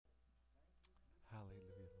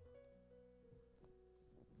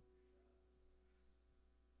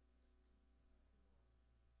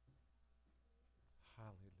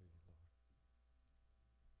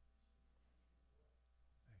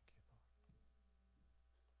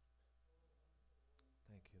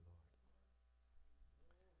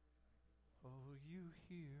you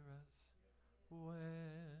hear us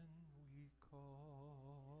when we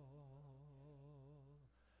call.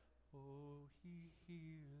 Oh, he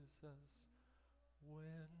hears us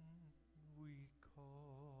when we call.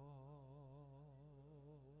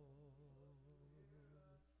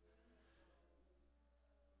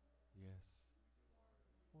 Yes,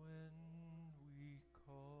 when we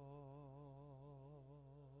call,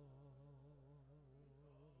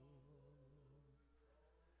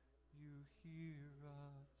 you hear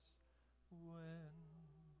us when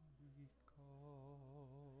we call.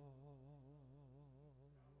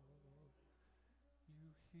 You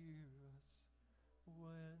hear us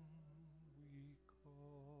when we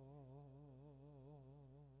call.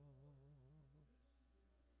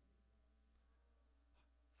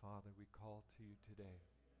 Father, we call to you today.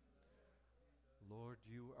 Lord,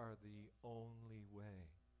 you are the only way.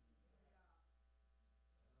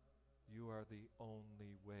 You are the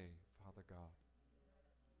only way, Father God.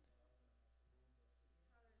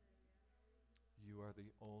 You are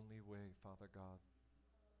the only way, Father God.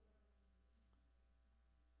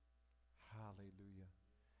 Hallelujah.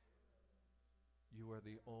 You are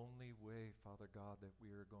the only way, Father God, that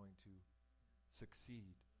we are going to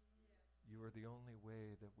succeed. You are the only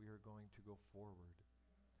way that we are going to go forward.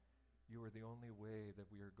 You are the only way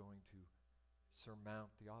that we are going to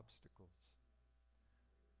surmount the obstacles.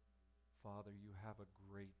 Father, you have a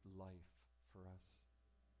great life for us.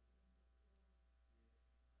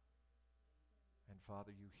 And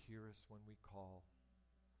Father, you hear us when we call.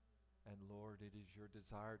 And Lord, it is your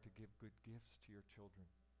desire to give good gifts to your children.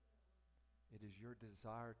 It is your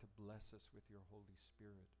desire to bless us with your Holy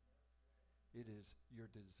Spirit. It is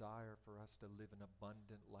your desire for us to live an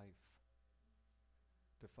abundant life.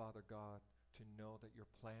 To Father God, to know that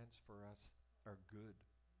your plans for us are good,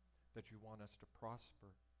 that you want us to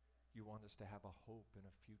prosper, you want us to have a hope and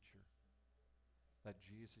a future. That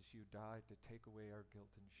Jesus, you died to take away our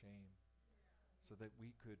guilt and shame, so that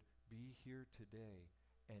we could be here today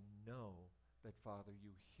and know that, Father,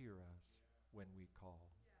 you hear us when we call.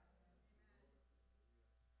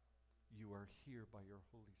 You are here by your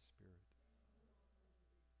Holy Spirit.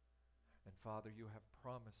 And Father, you have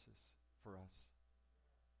promises for us.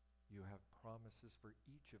 You have promises for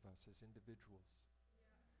each of us as individuals.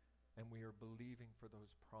 And we are believing for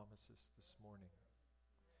those promises this morning.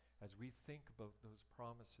 As we think about those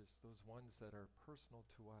promises, those ones that are personal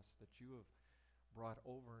to us, that you have brought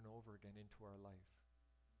over and over again into our life.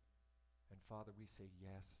 And Father, we say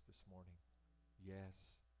yes this morning.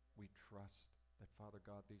 Yes, we trust that, Father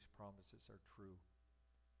God, these promises are true.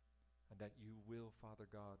 And that you will, Father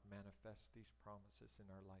God, manifest these promises in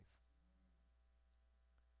our life.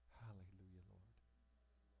 Hallelujah, Lord.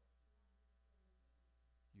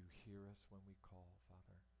 You hear us when we call,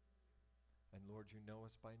 Father. And Lord, you know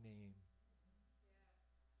us by name.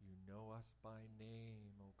 You know us by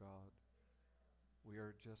name, oh God. We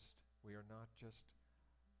are not just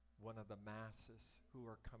one of the masses who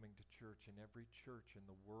are coming to church. In every church in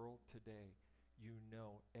the world today, you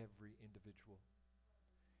know every individual.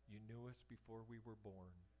 You knew us before we were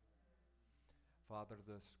born. Father,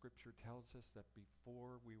 the scripture tells us that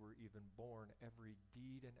before we were even born, every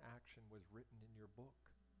deed and action was written in your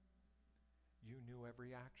book. You knew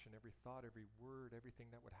every action, every thought, every word,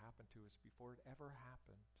 everything that would happen to us before it ever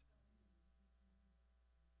happened.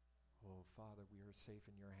 Oh, Father, we are safe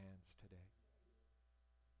in your hands today.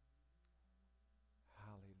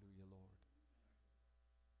 Hallelujah, Lord.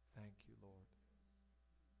 Thank you, Lord.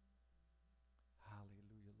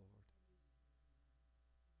 Hallelujah, Lord.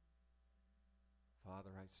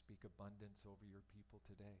 Father, I speak abundance over your people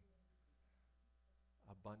today.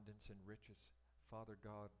 Abundance and riches, Father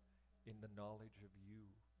God, in the knowledge of you.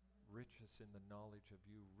 Riches in the knowledge of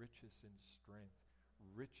you. Riches in strength.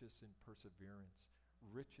 Riches in perseverance.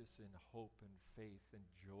 Riches in hope and faith and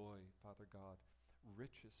joy, Father God.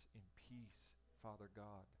 Riches in peace, Father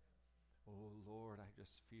God. Oh, Lord, I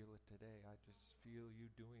just feel it today. I just feel you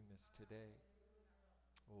doing this today.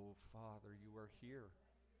 Oh, Father, you are here.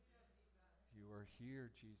 You are here,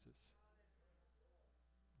 Jesus.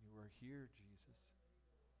 You are here, Jesus.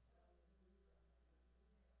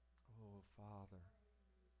 Oh, Father,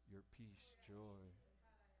 your peace, joy.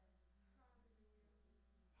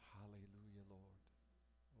 Hallelujah, Lord.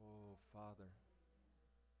 Oh, Father,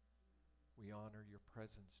 we honor your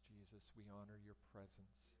presence, Jesus. We honor your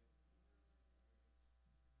presence.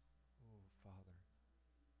 Oh, Father.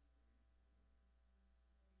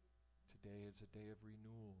 Today is a day of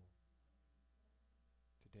renewal.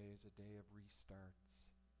 Today is a day of restarts.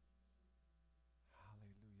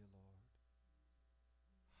 Hallelujah, Lord.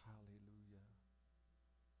 Hallelujah.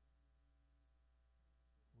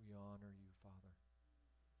 We honor you, Father.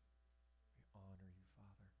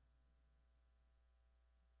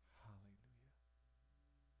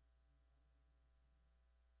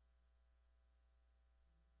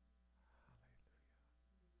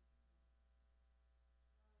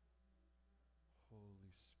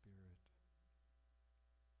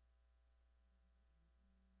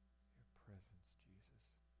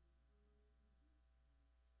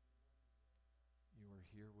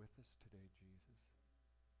 here with us today, Jesus.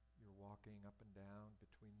 You're walking up and down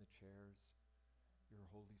between the chairs. Your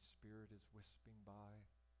Holy Spirit is wisping by,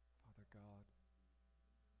 Father God.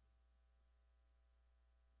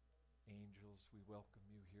 Angels, we welcome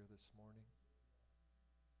you here this morning.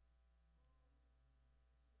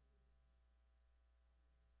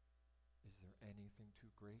 Is there anything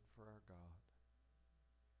too great for our God?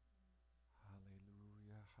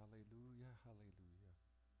 Hallelujah, hallelujah, hallelujah.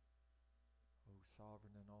 O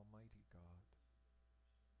sovereign and almighty God,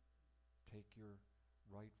 take your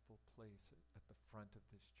rightful place at the front of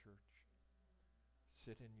this church.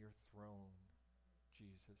 Sit in your throne,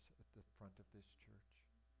 Jesus, at the front of this church.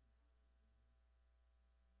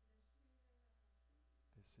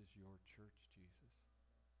 This is your church, Jesus.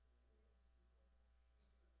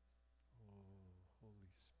 Oh,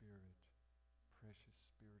 Holy Spirit, precious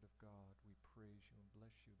Spirit of God, we praise you and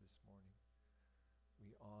bless you this morning.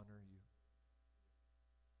 We honor you.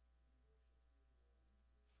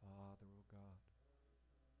 Father, oh God,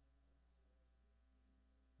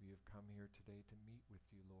 we have come here today to meet with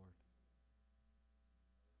you, Lord.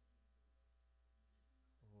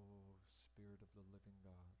 Oh, Spirit of the living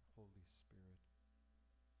God, Holy Spirit.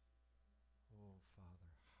 Oh,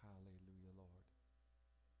 Father, hallelujah, Lord.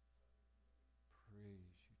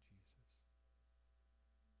 Praise you, Jesus.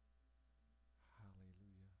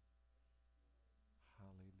 Hallelujah.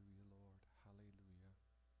 Hallelujah, Lord. Hallelujah.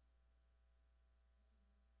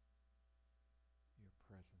 Your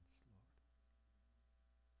presence, Lord.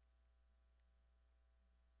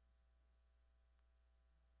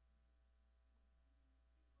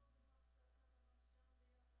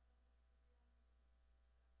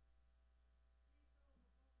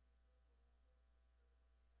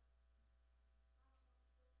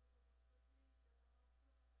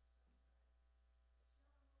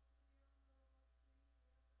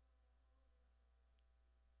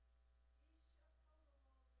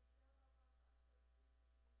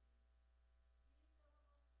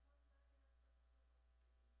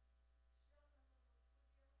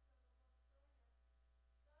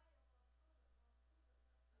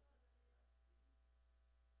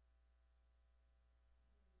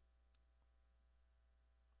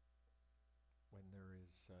 When there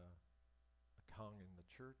is a tongue in the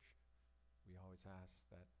church, we always ask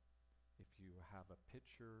that if you have a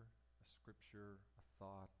picture, a scripture, a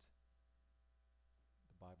thought,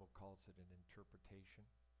 the Bible calls it an interpretation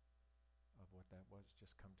of what that was,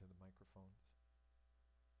 just come to the microphones.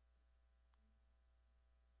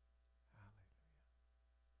 Hallelujah.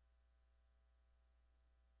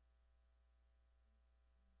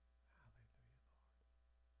 Hallelujah,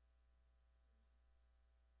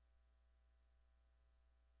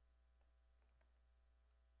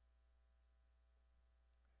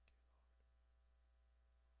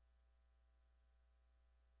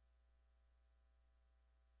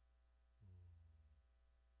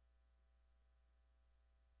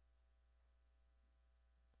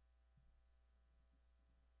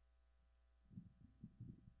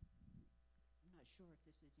 I'm not sure if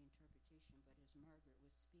this is the interpretation, but as Margaret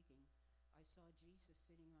was speaking, I saw Jesus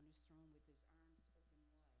sitting on his throne with his arms open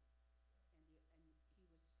wide. And he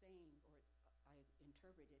was saying, or I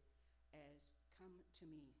interpreted as, come to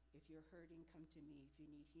me. If you're hurting, come to me. If you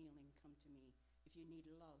need healing, come to me. If you need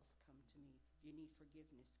love, come to me. If you need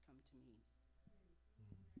forgiveness, come to me.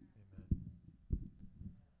 Amen.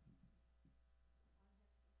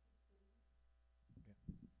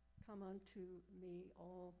 Come unto me,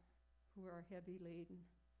 all who are heavy laden,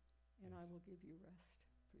 and I Yes. will give you rest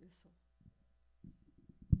for your soul.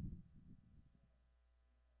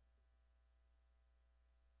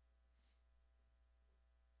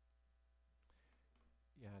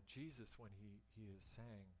 Yeah, Jesus, when he is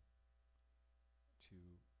saying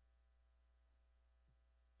he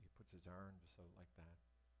puts his arms out like that,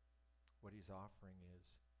 what he's offering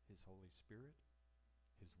is his Holy Spirit,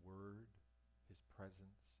 his word, his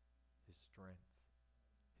presence, his strength,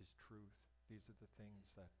 his truth. These are the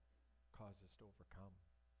things that cause us to overcome.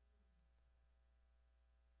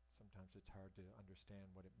 Sometimes it's hard to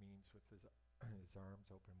understand what it means with his his arms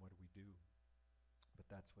open. What do we do? But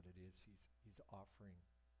that's what it is. He's offering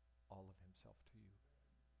all of himself to you.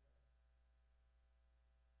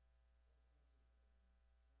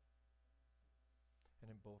 And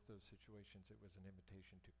in both those situations, it was an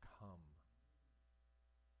invitation to come.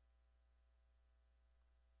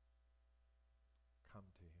 Come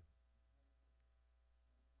to him.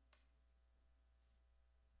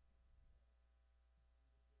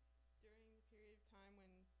 During the period of time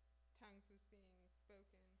when tongues was being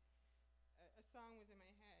spoken, a song was in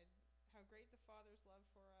my head. How great the Father's love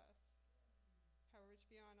for us, how rich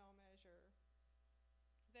beyond all measure,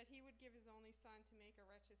 that he would give his only son to make a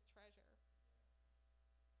wretch's treasure.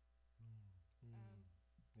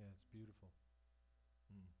 Yeah, it's beautiful.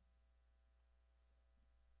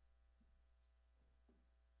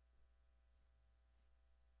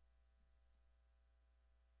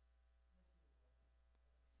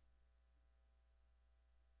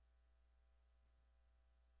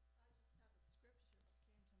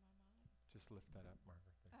 Just lift that up,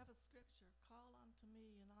 Margaret. I have a scripture. Call unto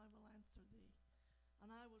me, and I will answer thee, and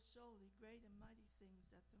I will show thee great and mighty things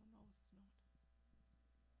that thou knowest not.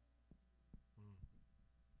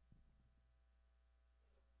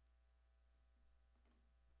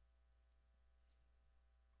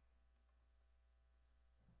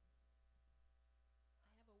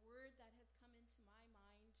 I have a word that has come into my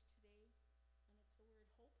mind today, and it's the word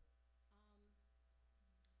hope.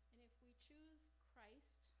 And if we choose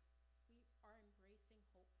Christ, we are embracing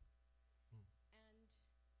hope. And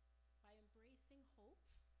by embracing hope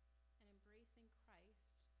and embracing Christ,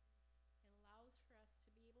 it allows for us to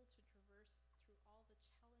be able to traverse through all the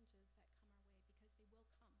challenges that come our way, because they will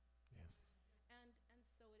come. Yes. And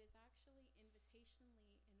so it is actually invitationally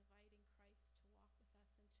inviting Christ to walk with us,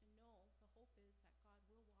 and to know the hope is that God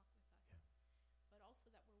will walk with us. Yeah. But also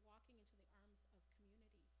that we're walking into the arms of community,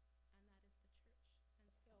 and that is the church. And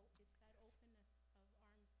so it's that openness of arms that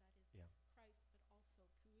is Christ, but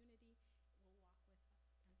also community will walk with us.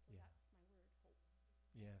 And so that's my word, hope.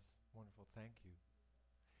 Yes, wonderful. Thank you.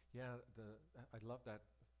 Yeah, I love that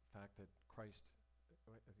fact that Christ,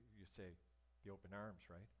 you say, the open arms,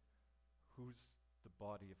 right? Who's the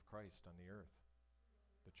body of Christ on the earth?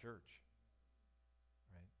 The church,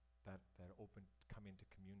 right? That open, come into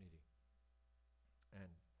community.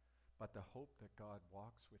 But the hope that God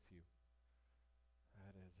walks with you,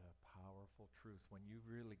 that is a powerful truth. When you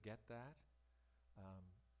really get that,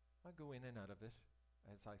 I go in and out of it,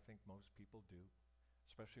 as I think most people do,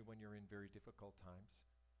 especially when you're in very difficult times.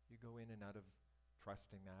 You go in and out of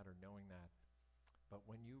trusting that or knowing that. But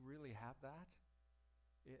when you really have that,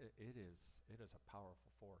 it is a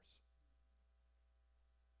powerful force.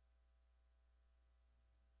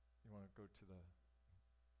 You want to go to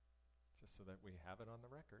just so that we have it on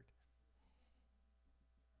the record.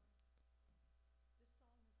 This song has been chasing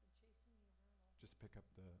me around. Just pick up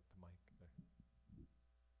the mic there.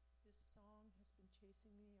 This song has been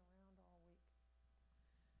chasing me around all week.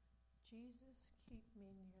 Jesus, keep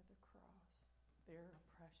me near the cross, there a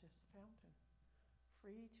precious fountain,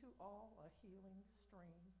 free to all a healing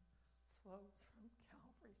stream, flows from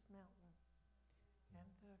Calvary's mountain.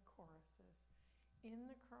 And the choruses, in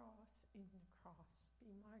the cross, be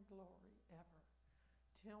my glory ever,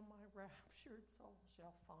 till my raptured soul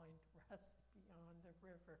shall find rest beyond the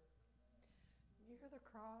river. Near the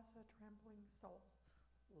cross, a trembling soul,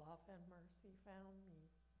 love and mercy found me.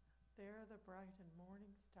 There the bright and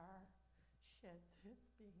morning star sheds its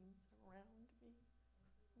beams around me.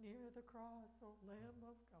 Near the cross, O Lamb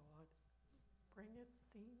of God, bring its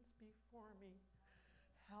scenes before me.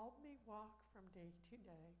 Help me walk from day to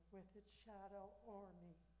day with its shadow o'er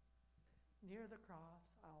me. Near the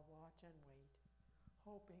cross I'll watch and wait,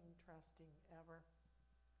 hoping, trusting ever,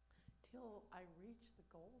 till I reach the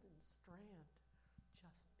golden strand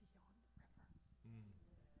just beyond the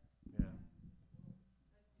river.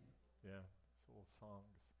 Yeah, those little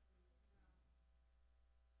songs.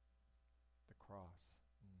 The cross.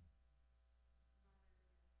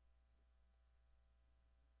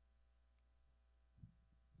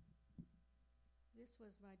 This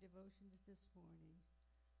was my devotions this morning.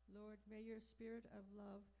 Lord, may your spirit of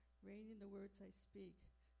love reign in the words I speak,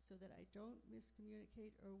 so that I don't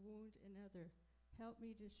miscommunicate or wound another. Help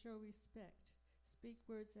me to show respect, speak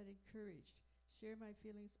words that encourage, share my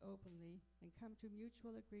feelings openly, and come to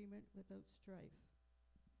mutual agreement without strife.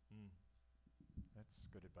 That's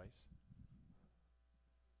good advice.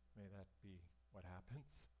 May that be what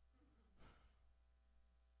happens.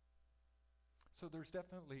 So there's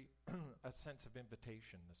definitely a sense of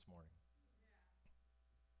invitation this morning.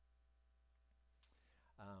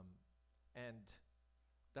 And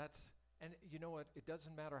you know what? It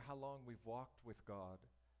doesn't matter how long we've walked with God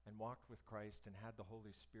and walked with Christ and had the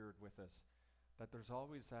Holy Spirit with us, that there's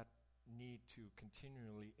always that need to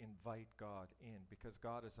continually invite God in, because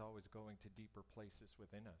God is always going to deeper places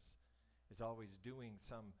within us, is always doing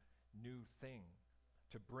some new thing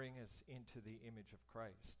to bring us into the image of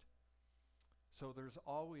Christ. So there's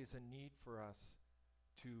always a need for us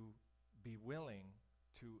to be willing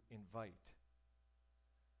to invite.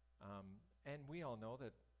 And we all know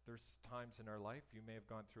that there's times in our life, you may have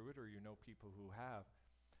gone through it, or you know people who have,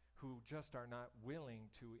 who just are not willing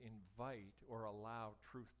to invite or allow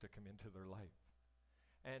truth to come into their life.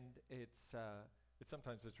 And it's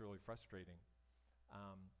Sometimes it's really frustrating.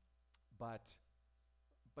 But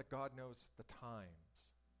God knows the times.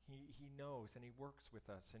 He knows, and He works with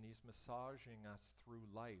us, and He's massaging us through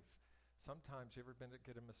life. Sometimes, you ever been to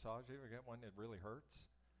get a massage? You ever get one that really hurts?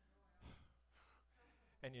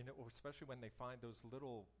 And especially when they find those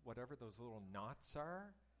little, whatever those little knots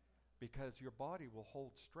are, because your body will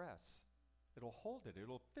hold stress. It'll hold it.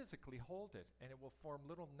 It'll physically hold it, and it will form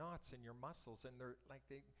little knots in your muscles, and they're like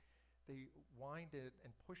they wind it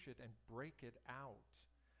and push it and break it out.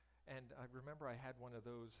 And I remember I had one of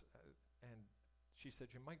those, and she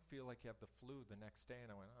said, you might feel like you have the flu the next day.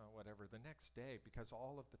 And I went, oh, whatever. The next day, because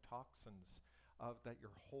all of the toxins that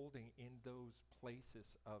you're holding in those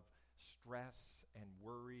places of stress and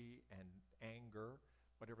worry and anger,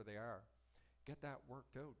 whatever they are, get that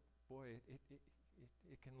worked out. Boy, it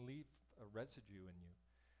can leave a residue in you.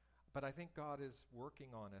 But I think God is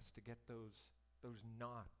working on us to get those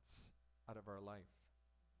knots out of our life.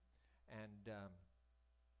 And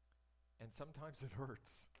sometimes it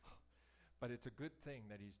hurts. But it's a good thing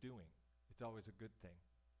that He's doing. It's always a good thing.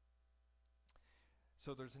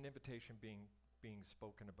 So there's an invitation being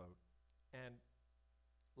spoken about. And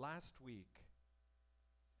last week,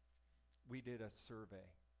 we did a survey,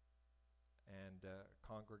 and a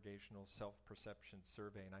congregational self-perception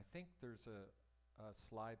survey. And I think there's a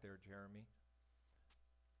slide there, Jeremy.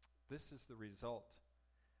 This is the result.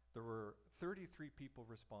 There were 33 people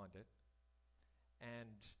responded.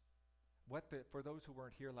 And for those who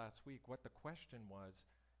weren't here last week, what the question was,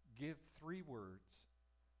 give 3 words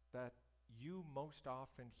that you most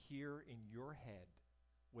often hear in your head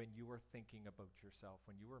when you are thinking about yourself,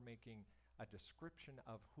 when you are making a description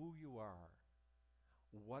of who you are.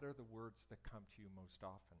 What are the words that come to you most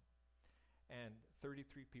often? And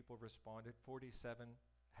 33 people responded. 47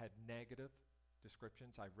 had negative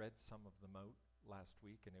descriptions. I read some of them out last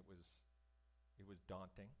week, and it was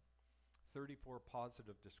daunting. 34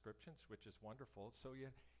 positive descriptions, which is wonderful. So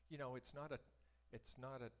you know, it's not a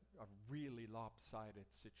really lopsided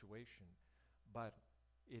situation, but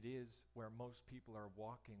it is where most people are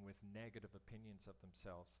walking with negative opinions of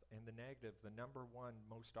themselves. And the negative, the number one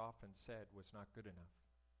most often said, was not good enough.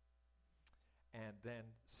 And then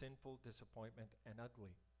sinful, disappointment, and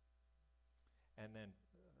ugly. And then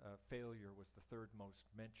failure was the third most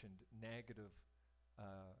mentioned negative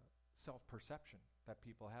self-perception that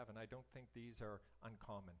people have, and I don't think these are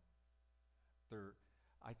uncommon.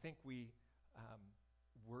 I think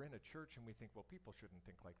we're in a church and we think, well, people shouldn't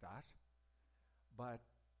think like that. But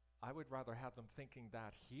I would rather have them thinking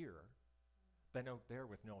that here than out there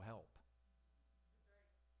with no help.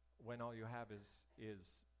 When all you have is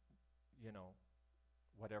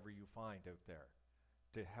whatever you find out there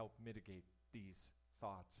to help mitigate these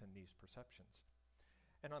thoughts and these perceptions.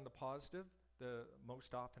 And on the positive, the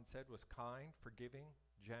most often said was kind, forgiving,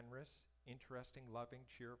 generous, interesting, loving,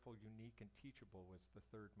 cheerful, unique, and teachable was the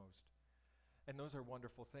third most. And those are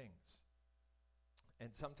wonderful things.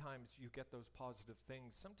 And sometimes you get those positive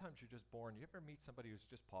things. Sometimes you're just born. You ever meet somebody who's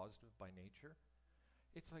just positive by nature?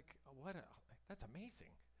 It's like, that's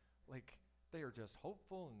amazing. Like, they are just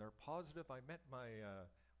hopeful and they're positive. I met my,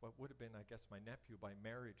 what would have been, I guess, my nephew by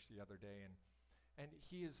marriage the other day. And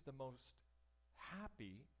he is the most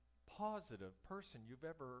happy, positive person you've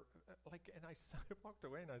ever, and I walked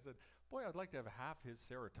away and I said, boy, I'd like to have half his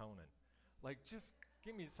serotonin. Like, just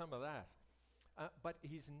give me some of that. But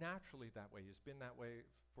he's naturally that way. He's been that way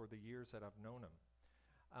for the years that I've known him.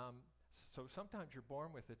 So sometimes you're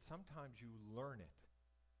born with it, sometimes you learn it.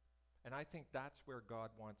 And I think that's where God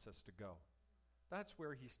wants us to go. That's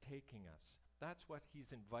where He's taking us. That's what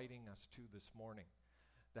He's inviting us to this morning.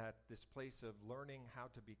 That this place of learning how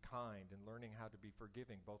to be kind and learning how to be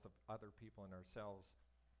forgiving, both of other people and ourselves,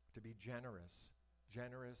 to be generous. I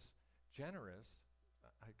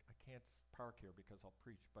can't park here because I'll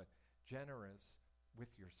preach, but generous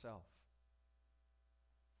with yourself.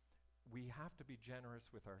 We have to be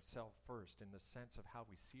generous with ourselves first, in the sense of how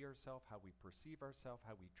we see ourselves, how we perceive ourselves,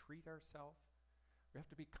 how we treat ourselves. We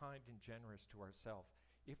have to be kind and generous to ourselves.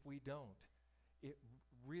 If we don't, it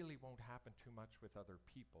really won't happen too much with other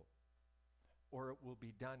people. Or it will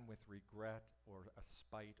be done with regret or a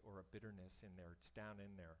spite or a bitterness in there. It's down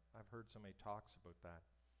in there. I've heard so many talks about that.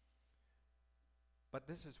 But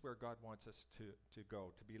this is where God wants us to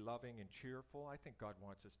go, to be loving and cheerful. I think God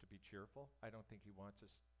wants us to be cheerful. I don't think He wants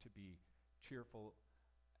us to be cheerful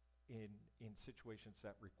in situations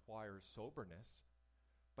that require soberness,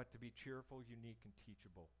 but to be cheerful, unique, and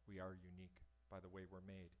teachable. We are unique by the way we're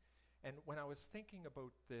made. And when I was thinking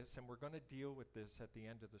about this, and we're going to deal with this at the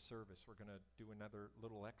end of the service, we're going to do another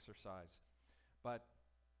little exercise. But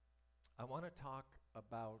I want to talk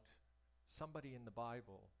about somebody in the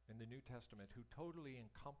Bible, in the New Testament, who totally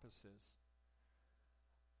encompasses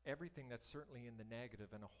everything that's certainly in the negative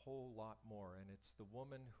and a whole lot more, and it's the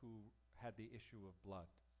woman who had the issue of blood.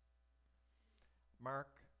 Mark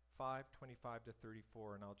 5:25 to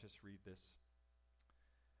 34, and I'll just read this.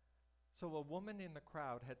 So a woman in the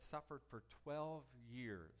crowd had suffered for 12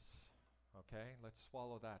 years. Okay, let's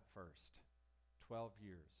swallow that first. 12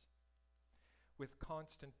 years. With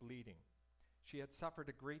constant bleeding. She had suffered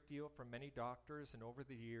a great deal from many doctors, and over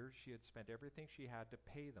the years she had spent everything she had to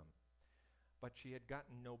pay them. But she had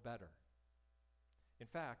gotten no better. In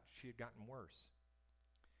fact, she had gotten worse.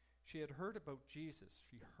 She had heard about Jesus.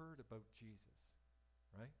 She heard about Jesus,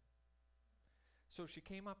 right? So she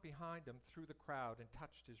came up behind him through the crowd and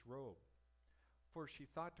touched his robe. For she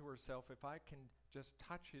thought to herself, if I can just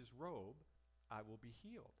touch his robe, I will be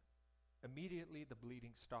healed. Immediately the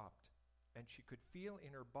bleeding stopped, and she could feel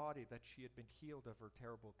in her body that she had been healed of her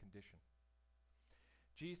terrible condition.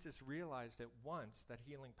 Jesus realized at once that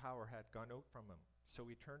healing power had gone out from him, so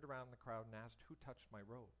he turned around the crowd and asked, who touched my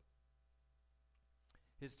robe?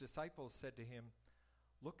 His disciples said to him,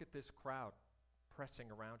 look at this crowd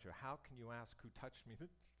pressing around you. How can you ask who touched me? The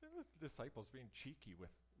disciples being cheeky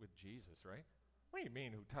with Jesus, right? What do you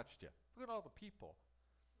mean, who touched you? Look at all the people.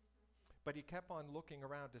 But he kept on looking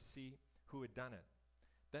around to see who had done it.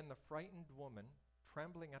 Then the frightened woman,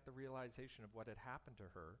 trembling at the realization of what had happened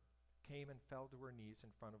to her, came and fell to her knees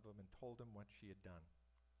in front of him and told him what she had done.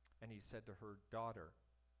 And he said to her, daughter,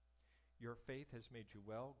 your faith has made you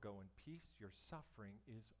well. Go in peace. Your suffering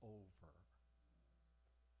is over.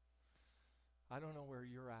 I don't know where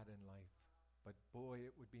you're at in life, but boy,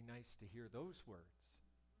 it would be nice to hear those words.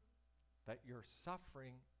 That your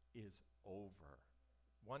suffering is over.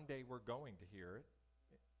 One day we're going to hear it,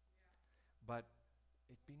 but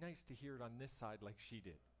it'd be nice to hear it on this side like she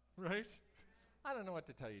did, right? I don't know what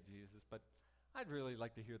to tell you, Jesus, but I'd really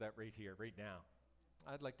like to hear that right here, right now.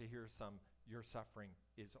 I'd like to hear your suffering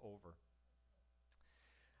is over.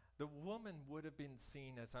 The woman would have been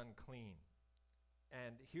seen as unclean.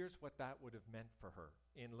 And here's what that would have meant for her.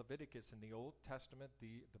 In Leviticus, in the Old Testament,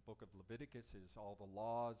 the book of Leviticus is all the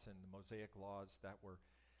laws and the Mosaic laws that were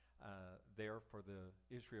there for the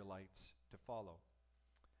Israelites to follow.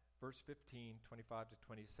 Verse 15, 25 to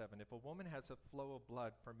 27. If a woman has a flow of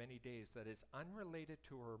blood for many days that is unrelated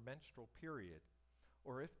to her menstrual period,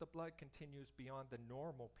 or if the blood continues beyond the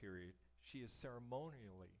normal period, she is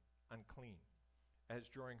ceremonially unclean. As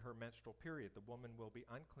during her menstrual period, the woman will be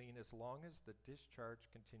unclean as long as the discharge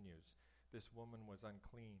continues. This woman was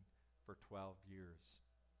unclean for 12 years.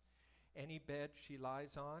 Any bed she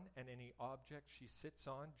lies on and any object she sits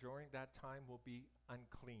on during that time will be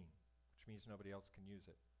unclean, which means nobody else can use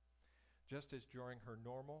it, just as during her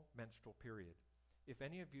normal menstrual period. If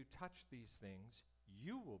any of you touch these things,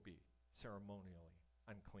 you will be ceremonially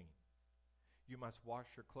unclean. You must wash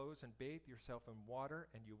your clothes and bathe yourself in water,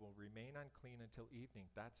 and you will remain unclean until evening.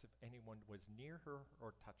 That's if anyone was near her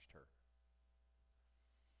or touched her.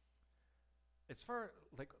 As far,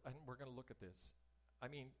 and we're going to look at this. I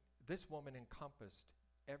mean, this woman encompassed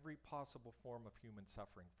every possible form of human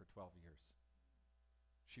suffering for 12 years.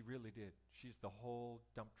 She really did. She's the whole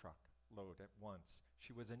dump truck load at once.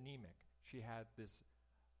 She was anemic. She had this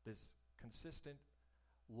consistent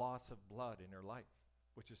loss of blood in her life,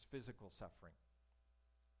 which is physical suffering.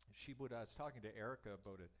 I was talking to Erica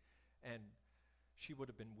about it, and she would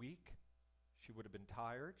have been weak, she would have been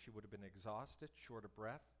tired, she would have been exhausted, short of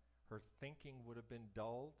breath, her thinking would have been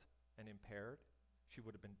dulled and impaired, she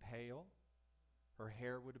would have been pale, her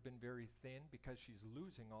hair would have been very thin because she's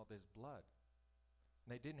losing all this blood.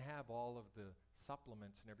 And they didn't have all of the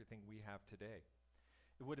supplements and everything we have today.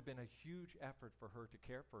 It would have been a huge effort for her to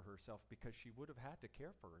care for herself because she would have had to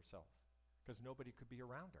care for herself, because nobody could be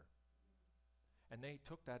around her. And they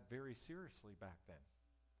took that very seriously back then.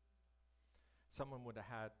 She would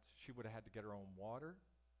have had to get her own water.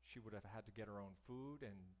 She would have had to get her own food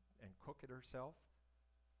and cook it herself.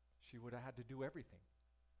 She would have had to do everything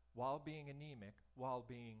while being anemic, while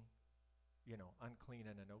being, unclean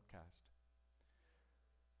and an outcast.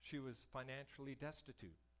 She was financially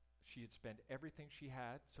destitute. She had spent everything she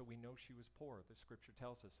had, so we know she was poor. The scripture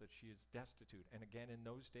tells us that she is destitute. And again, in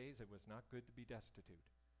those days, it was not good to be destitute.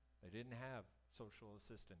 They didn't have social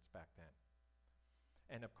assistance back then.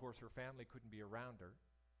 And of course, her family couldn't be around her,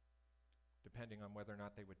 depending on whether or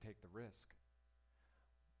not they would take the risk.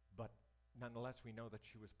 But nonetheless, we know that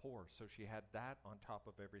she was poor, so she had that on top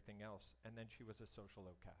of everything else. And then she was a social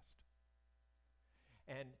outcast.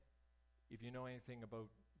 And if you know anything about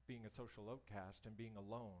being a social outcast and being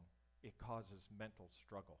alone, it causes mental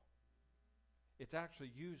struggle. It's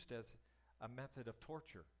actually used as a method of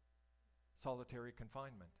torture. solitary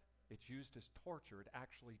confinement. It's used as torture. It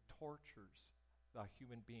actually tortures a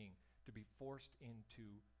human being to be forced into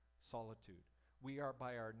solitude. We are,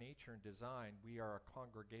 by our nature and design, we are a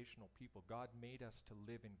congregational people. God made us to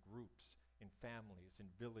live in groups, in families, in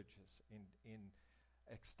villages, in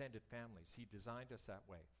extended families. He designed us that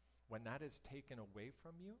way. When that is taken away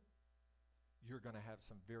from you, you're going to have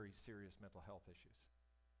some very serious mental health issues.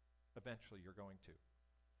 Eventually, you're going to.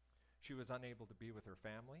 She was unable to be with her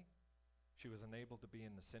family. She was unable to be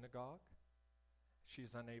in the synagogue.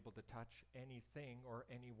 She's unable to touch anything or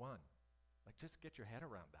anyone. Like, just get your head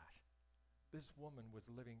around that. This woman was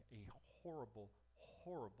living a horrible,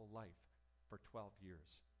 horrible life for 12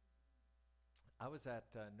 years. I was at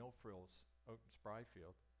No Frills out in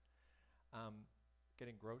Spryfield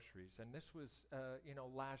getting groceries, and this was,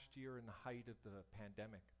 last year in the height of the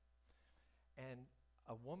pandemic. And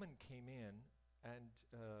a woman came in, and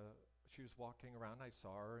she was walking around. I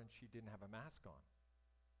saw her, and she didn't have a mask on.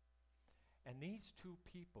 And these two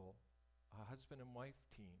people, a husband and wife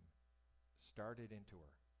team, started into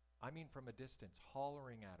her. I mean, from a distance,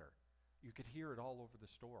 hollering at her. You could hear it all over the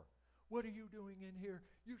store. What are you doing in here?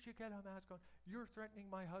 You should get a mask on. You're threatening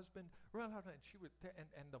my husband. And she would,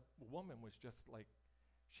 and the woman was just like,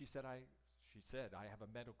 she said, I have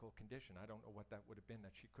a medical condition. I don't know what that would have been,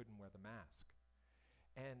 that she couldn't wear the mask.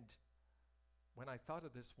 And when I thought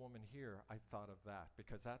of this woman here, I thought of that,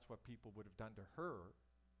 because that's what people would have done to her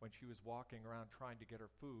when she was walking around trying to get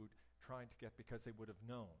her food, because they would have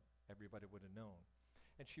known. Everybody would have known.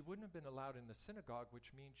 And she wouldn't have been allowed in the synagogue,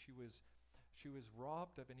 which means she was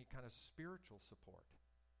robbed of any kind of spiritual support.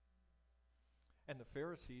 And the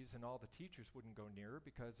Pharisees and all the teachers wouldn't go near her,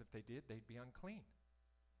 because if they did, they'd be unclean.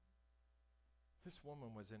 This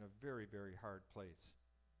woman was in a very, very hard place.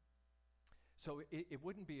 So it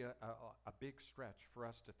wouldn't be a big stretch for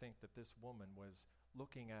us to think that this woman was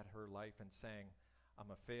looking at her life and saying,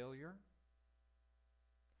 I'm a failure,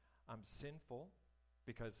 I'm sinful,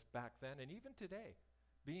 because back then, and even today,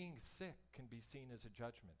 being sick can be seen as a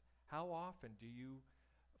judgment. How often do you,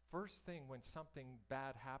 first thing when something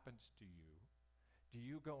bad happens to you, do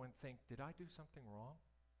you go and think, did I do something wrong?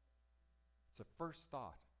 It's a first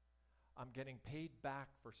thought. I'm getting paid back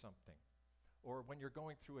for something. Or when you're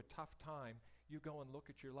going through a tough time, you go and look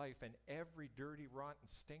at your life, and every dirty, rotten,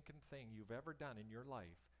 stinking thing you've ever done in your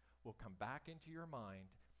life will come back into your mind,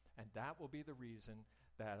 and that will be the reason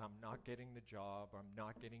that I'm not getting the job, I'm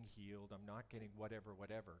not getting healed, I'm not getting whatever.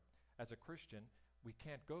 As a Christian, we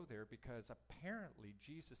can't go there, because apparently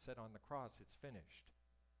Jesus said on the cross, it's finished.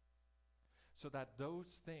 So that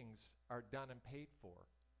those things are done and paid for.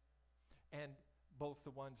 And both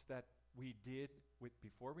the ones that we did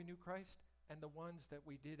before we knew Christ, and the ones that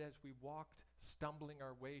we did as we walked, stumbling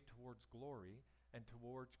our way towards glory and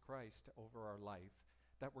towards Christ over our life,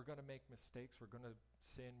 that we're going to make mistakes, we're going to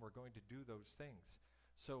sin, we're going to do those things.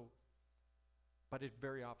 So, but it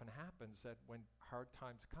very often happens that when hard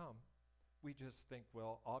times come, we just think,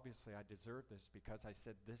 well, obviously I deserve this because I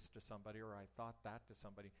said this to somebody, or I thought that to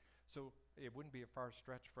somebody. So it wouldn't be a far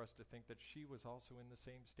stretch for us to think that she was also in the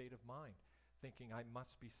same state of mind, thinking I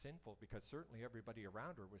must be sinful, because certainly everybody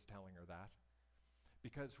around her was telling her that.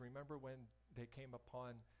 Because remember when they came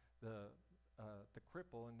upon the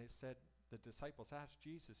cripple, and they said, the disciples asked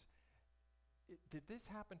Jesus, did this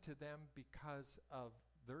happen to them because of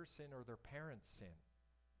their sin or their parents' sin?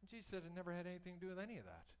 And Jesus said it never had anything to do with any of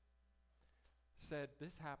that. Said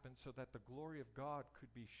this happened so that the glory of God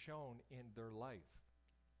could be shown in their life.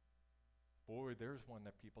 Boy, there's one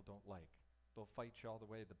that people don't like. They'll fight you all the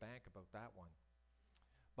way to the bank about that one.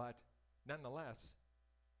 But nonetheless,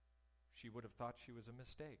 she would have thought she was a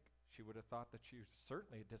mistake. She would have thought that she was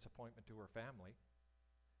certainly a disappointment to her family,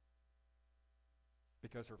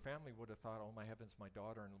 because her family would have thought, oh my heavens, my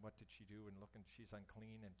daughter, and what did she do? And look, and she's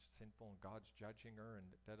unclean and sinful, and God's judging her, and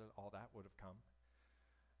all that would have come.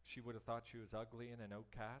 She would have thought she was ugly and an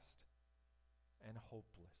outcast and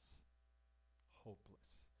hopeless. Hopeless.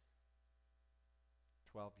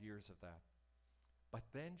 12 years of that. But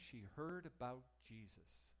then she heard about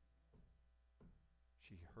Jesus.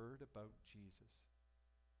 She heard about Jesus.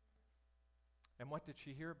 And what did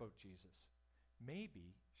she hear about Jesus?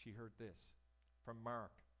 Maybe she heard this from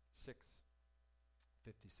Mark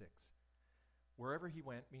 6:56. Wherever he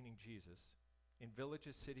went, meaning Jesus, in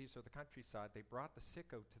villages, cities, or the countryside, they brought the sick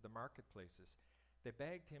out to the marketplaces. They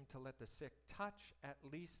begged him to let the sick touch at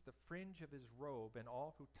least the fringe of his robe, and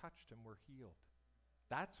all who touched him were healed.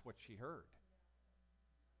 That's what she heard.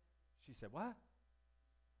 She said, what?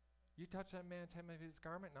 You touch that man's hem of his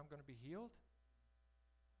garment and I'm going to be healed?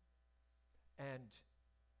 And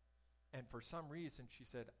for some reason she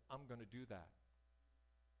said, I'm going to do that.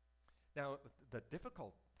 Now, the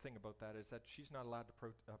difficult thing about that is that she's not allowed to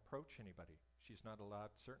approach anybody. She's not allowed,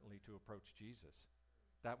 certainly, to approach Jesus.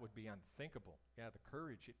 That would be unthinkable. Yeah, the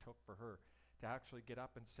courage it took for her to actually get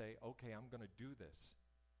up and say, okay, I'm going to do this.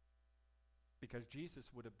 Because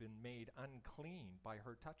Jesus would have been made unclean by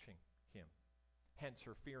her touching him. Hence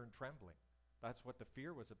her fear and trembling. That's what the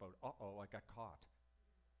fear was about. Uh-oh, I got caught.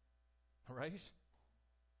 Right?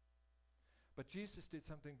 But Jesus did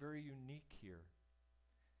something very unique here.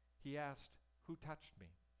 He asked, who touched me?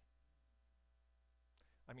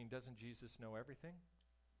 I mean, doesn't Jesus know everything?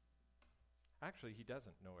 Actually, he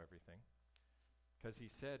doesn't know everything. Because he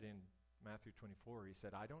said in Matthew 24, he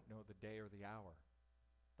said, I don't know the day or the hour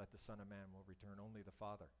that the Son of Man will return. Only the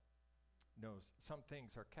Father knows. Some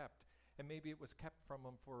things are kept, and maybe it was kept from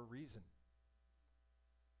him for a reason.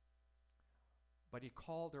 But he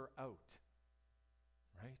called her out,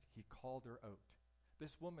 right? He called her out.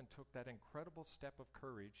 This woman took that incredible step of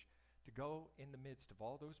courage to go in the midst of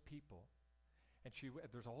all those people, and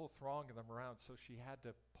there's a whole throng of them around, so she had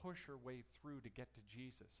to push her way through to get to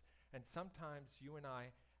Jesus. And sometimes you and I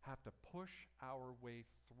have to push our way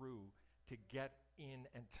through to get in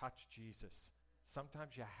and touch Jesus.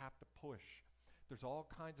 Sometimes you have to push. There's all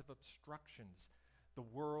kinds of obstructions. The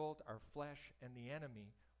world, our flesh, and the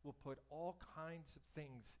enemy will put all kinds of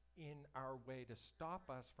things in our way to stop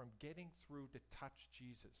us from getting through to touch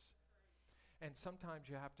Jesus. And sometimes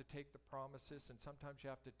you have to take the promises, and sometimes you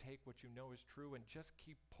have to take what you know is true and just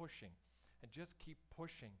keep pushing, and just keep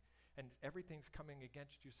pushing. And everything's coming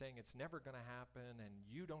against you saying it's never going to happen, and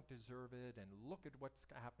you don't deserve it, and look at what's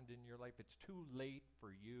happened in your life. It's too late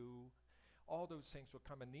for you. All those things will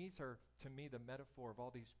come, and these are, to me, the metaphor of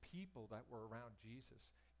all these people that were around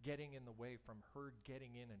Jesus, getting in the way from her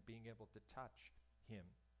getting in and being able to touch him.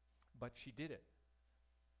 But she did it.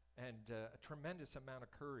 And a tremendous amount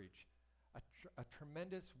of courage, a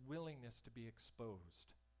tremendous willingness to be exposed.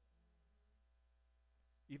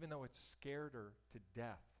 Even though it scared her to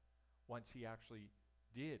death once he actually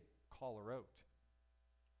did call her out.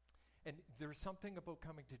 And there's something about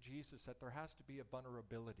coming to Jesus that there has to be a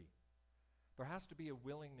vulnerability. There has to be a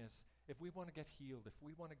willingness, if we want to get healed, if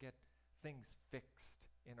we want to get things fixed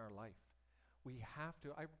in our life, we have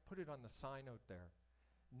to, I put it on the sign out there,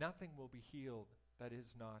 nothing will be healed that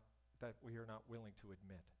we are not willing to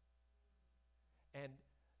admit. And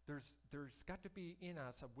there's got to be in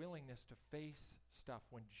us a willingness to face stuff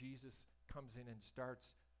when Jesus comes in and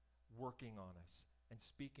starts working on us and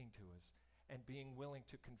speaking to us and being willing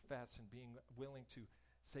to confess and being willing to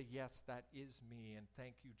say, yes, that is me, and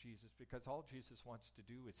thank you, Jesus, because all Jesus wants to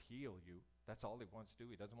do is heal you. That's all he wants to do.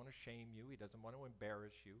 He doesn't want to shame you. He doesn't want to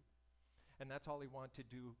embarrass you. And that's all he wanted to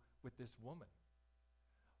do with this woman,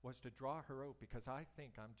 was to draw her out, because I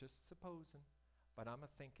think, I'm just supposing, but I'm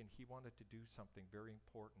thinking he wanted to do something very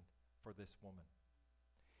important for this woman.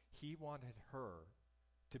 He wanted her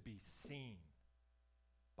to be seen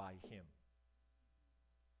by him.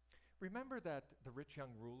 Remember that the rich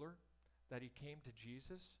young ruler, that he came to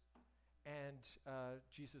Jesus, and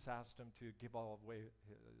Jesus asked him to give all away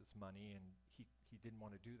his money, and he didn't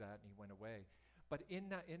want to do that, and he went away. But in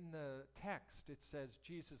the text, it says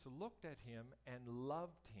Jesus looked at him and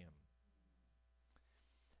loved him.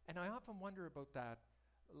 And I often wonder about that.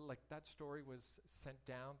 Like, that story was sent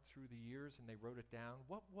down through the years, and they wrote it down.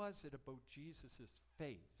 What was it about Jesus'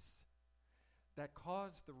 face that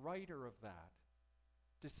caused the writer of that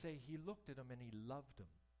to say he looked at him and he loved him?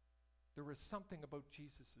 There was something about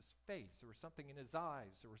Jesus' face. There was something in his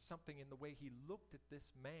eyes. There was something in the way he looked at this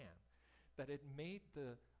man that it made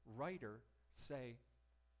the writer say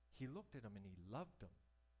he looked at him and he loved him.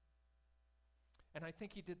 And I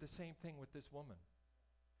think he did the same thing with this woman.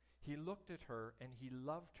 He looked at her and he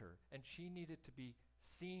loved her, and she needed to be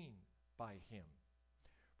seen by him.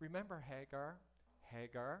 Remember Hagar?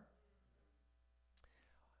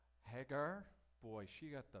 Hagar, boy, she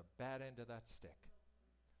got the bad end of that stick.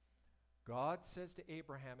 God says to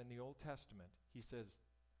Abraham in the Old Testament, he says,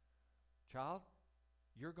 child,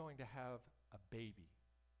 you're going to have a baby.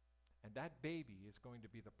 And that baby is going to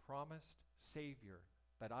be the promised Savior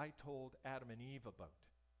that I told Adam and Eve about.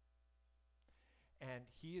 And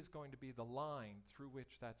he is going to be the line through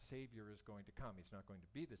which that Savior is going to come. He's not going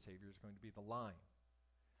to be the Savior, he's going to be the line.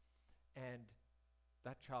 And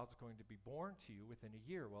that child's going to be born to you within a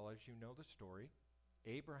year. Well, as you know the story,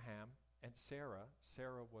 Abraham and Sarah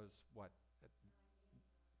was what,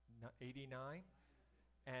 89?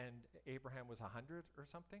 And Abraham was 100 or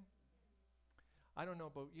something? I don't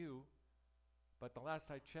know about you, but the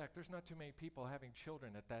last I checked, there's not too many people having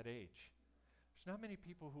children at that age. There's not many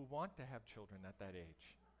people who want to have children at that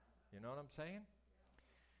age. You know what I'm saying?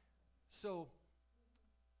 So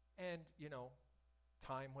And,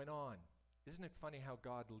 time went on. Isn't it funny how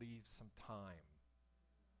God leaves some time?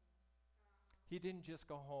 He didn't just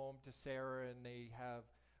go home to Sarah and they have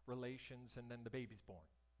relations and then the baby's born.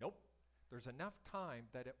 Nope. There's enough time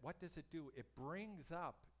that what does it do? It brings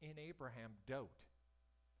up in Abraham doubt.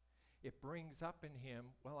 It brings up in him,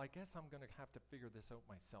 well, I guess I'm going to have to figure this out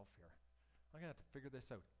myself here. I'm going to have to figure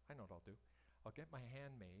this out. I know what I'll do. I'll get my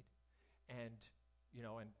handmaid, and,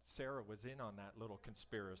 and Sarah was in on that little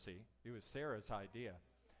conspiracy. It was Sarah's idea.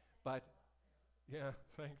 But, yeah,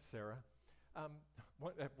 thanks, Sarah.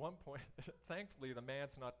 At one point, thankfully, the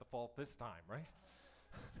man's not the fault this time, right?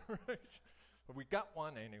 Right? But we got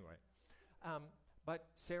one anyway. But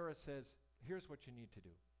Sarah says, here's what you need to do.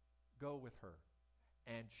 Go with her.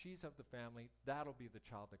 And she's of the family. That'll be the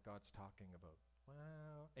child that God's talking about.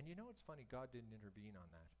 Well, and it's funny, God didn't intervene on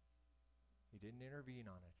that. He didn't intervene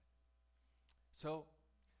on it. So,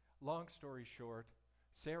 long story short,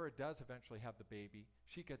 Sarah does eventually have the baby.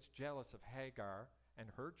 She gets jealous of Hagar and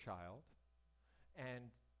her child and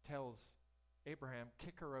tells Abraham,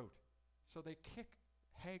 kick her out. So they kick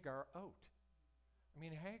Hagar out. I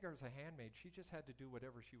mean, Hagar's a handmaid. She just had to do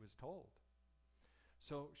whatever she was told.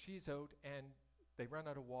 So she's out, and they run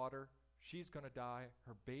out of water. She's going to die.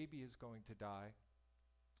 Her baby is going to die.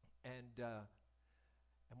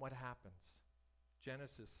 And what happens?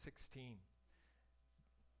 Genesis 16.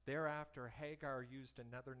 Thereafter, Hagar used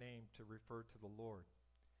another name to refer to the Lord.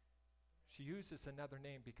 She uses another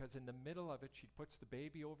name because in the middle of it, she puts the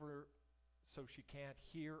baby over so she can't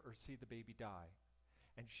hear or see the baby die.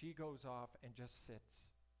 And she goes off and just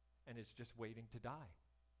sits and is just waiting to die.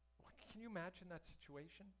 Can you imagine that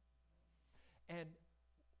situation? And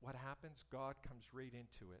what happens? God comes right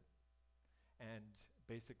into it and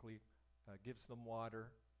basically gives them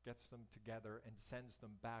water, gets them together, and sends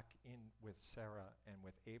them back in with Sarah and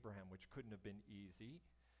with Abraham, which couldn't have been easy.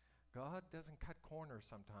 God doesn't cut corners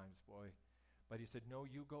sometimes, boy. But he said, no,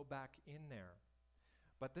 you go back in there.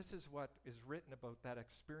 But this is what is written about that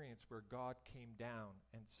experience where God came down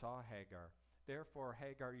and saw Hagar. Therefore,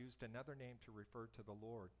 Hagar used another name to refer to the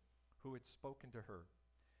Lord, who had spoken to her.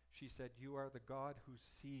 She said, you are the God who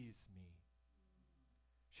sees me.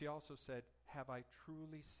 She also said, have I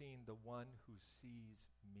truly seen the one who sees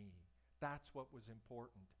me? That's what was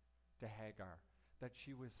important to Hagar, that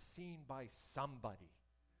she was seen by somebody.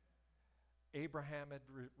 Abraham had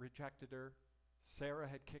rejected her. Sarah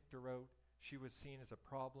had kicked her out. She was seen as a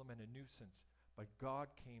problem and a nuisance. But God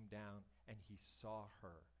came down and he saw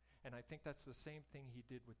her. And I think that's the same thing he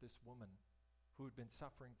did with this woman who had been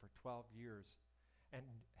suffering for 12 years and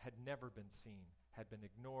had never been seen, had been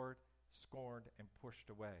ignored, scorned, and pushed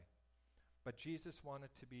away. But Jesus wanted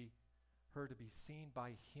her to be seen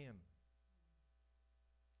by him.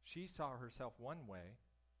 She saw herself one way.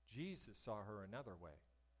 Jesus saw her another way.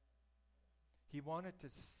 He wanted to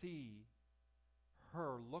see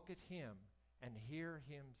her look at him and hear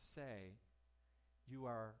him say, you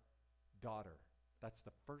are daughter. That's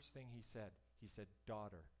the first thing he said. He said,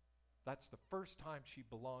 daughter. That's the first time she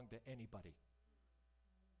belonged to anybody.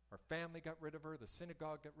 Her family got rid of her, the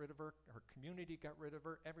synagogue got rid of her, her community got rid of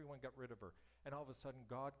her, everyone got rid of her. And all of a sudden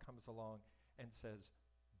God comes along and says,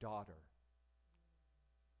 daughter.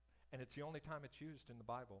 And it's the only time it's used in the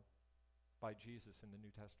Bible by Jesus in the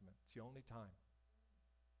New Testament. It's the only time.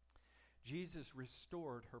 Jesus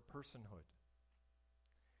restored her personhood.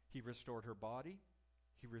 He restored her body.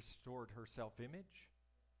 He restored her self-image.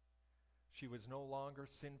 She was no longer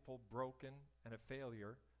sinful, broken, and a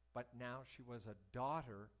failure, but now she was a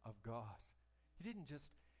daughter of God. He didn't just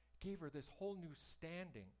give her this whole new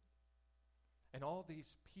standing. And all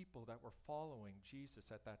these people that were following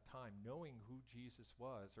Jesus at that time, knowing who Jesus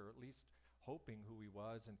was, or at least hoping who he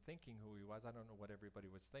was and thinking who he was. I don't know what everybody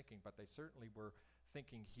was thinking, but they certainly were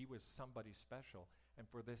thinking he was somebody special. And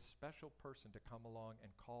for this special person to come along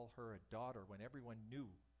and call her a daughter when everyone knew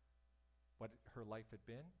what her life had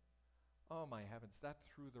been, oh my heavens, that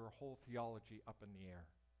threw their whole theology up in the air.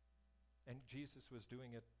 And Jesus was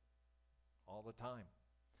doing it all the time.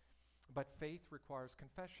 But faith requires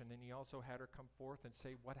confession, and he also had her come forth and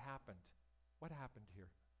say, what happened? What happened here?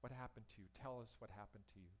 What happened to you? Tell us what happened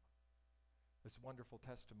to you. This wonderful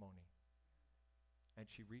testimony. And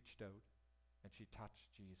she reached out, and she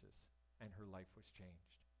touched Jesus, and her life was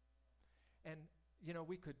changed. And,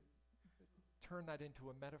 we could turn that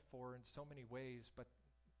into a metaphor in so many ways, but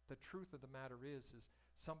the truth of the matter is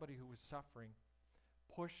somebody who was suffering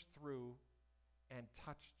pushed through and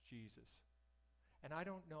touched Jesus. And I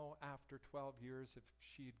don't know after 12 years if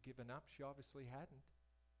she had given up. She obviously hadn't.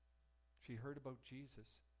 She heard about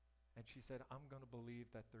Jesus, and she said, I'm going to believe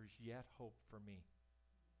that there's yet hope for me.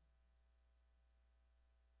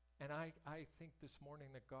 And I think this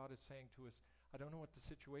morning that God is saying to us, I don't know what the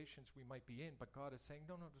situations we might be in, but God is saying,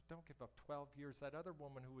 no, don't give up 12 years. That other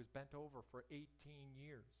woman who was bent over for 18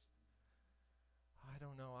 years. I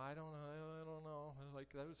don't know.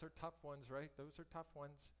 Like, those are tough ones, right? Those are tough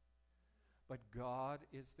ones. But God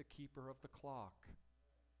is the keeper of the clock.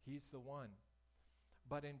 He's the one.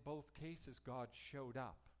 But in both cases, God showed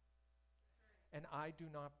up. And I do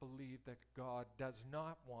not believe that God does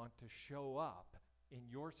not want to show up in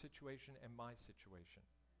your situation and my situation.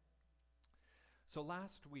 So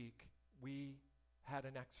last week, we had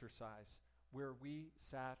an exercise where we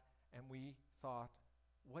sat and we thought,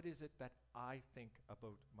 what is it that I think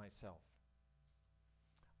about myself?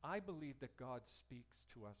 I believe that God speaks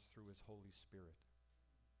to us through his Holy Spirit.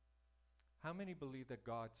 How many believe that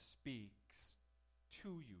God speaks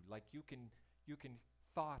to you? Like you can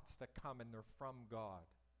thoughts that come and they're from God.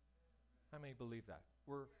 How many believe that?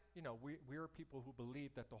 We're people who believe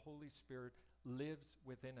that the Holy Spirit lives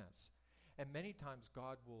within us. And many times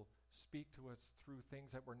God will speak to us through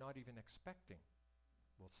things that we're not even expecting.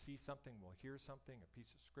 We'll see something, we'll hear something, a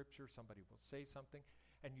piece of scripture, somebody will say something,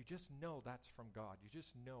 and you just know that's from God. You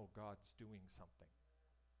just know God's doing something.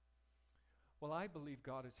 Well, I believe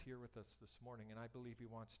God is here with us this morning, and I believe he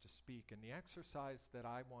wants to speak. And the exercise that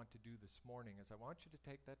I want to do this morning is I want you to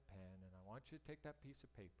take that pen, and I want you to take that piece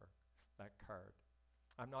of paper, that card.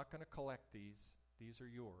 I'm not going to collect these. These are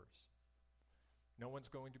yours. No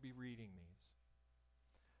one's going to be reading these.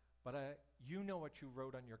 But you know what you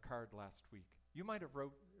wrote on your card last week. You might have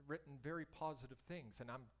written very positive things,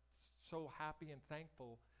 and I'm so happy and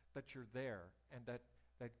thankful that you're there and that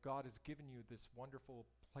God has given you this wonderful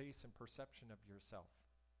place and perception of yourself.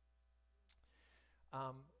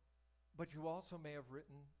 But you also may have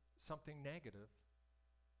written something negative.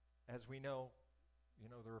 As we know,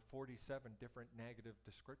 there are 47 different negative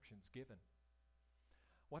descriptions given.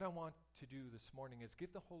 What I want to do this morning is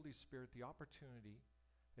give the Holy Spirit the opportunity,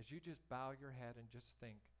 as you just bow your head and just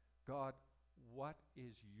think, God, what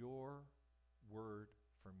is your word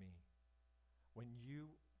for me? When you,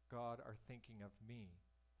 God, are thinking of me,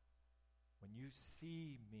 when you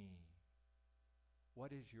see me,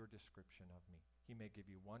 what is your description of me? He may give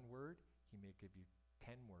you one word, he may give you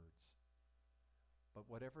 10 words. But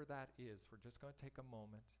whatever that is, we're just going to take a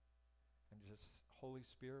moment and just, Holy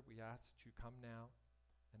Spirit, we ask that you come now.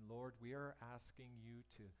 And Lord, we are asking you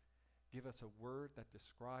to give us a word that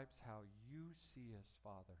describes how you see us,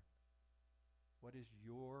 Father. What is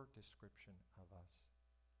your description of us?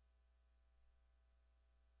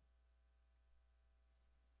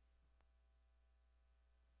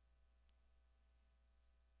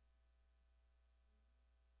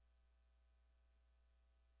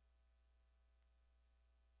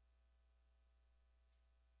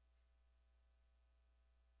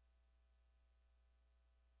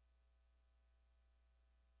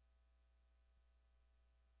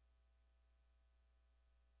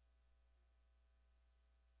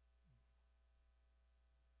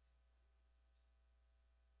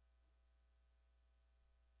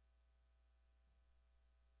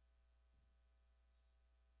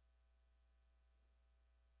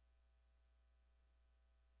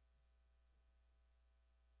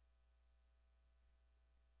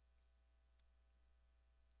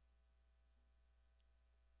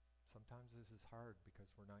 Sometimes this is hard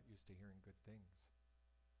because we're not used to hearing good things.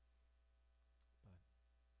 But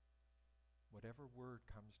whatever word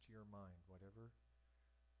comes to your mind,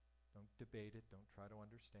 don't debate it, don't try to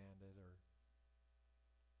understand it, or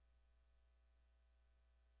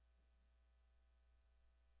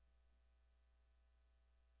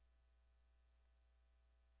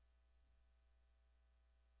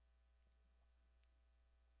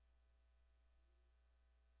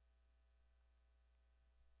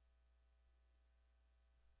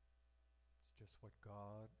just what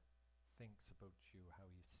God thinks about you, how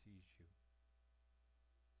he sees you,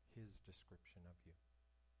 his description of you.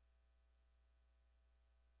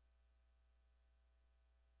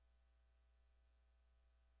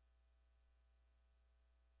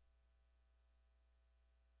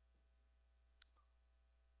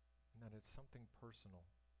 And that it's something personal.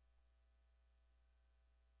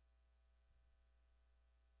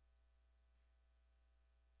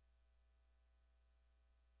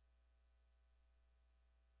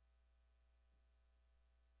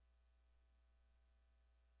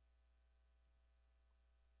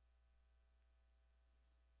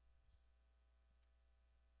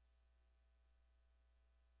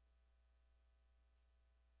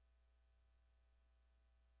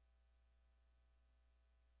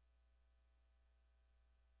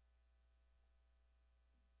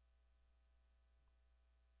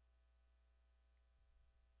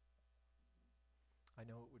 I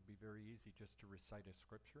know it would be very easy just to recite a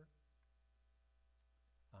scripture,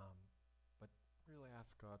 but really ask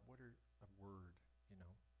God, what are a word, you know?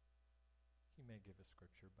 He may give a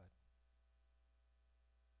scripture, but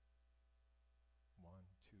 1,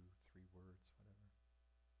 2, 3 words, whatever.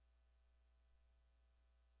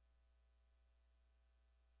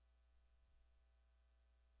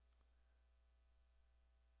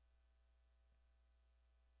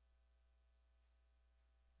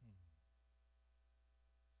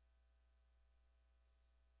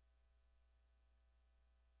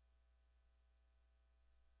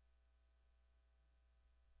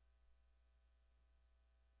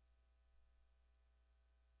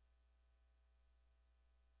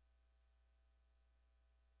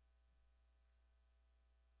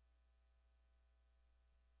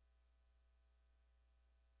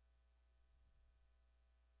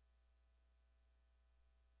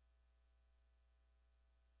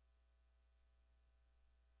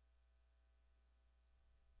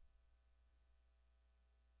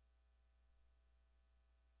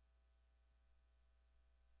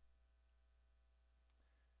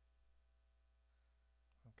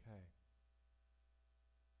 Okay.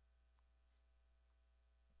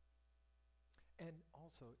 And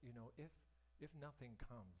also, you know, if nothing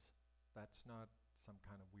comes, that's not some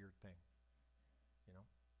kind of weird thing. You know,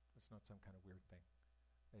 it's not some kind of weird thing.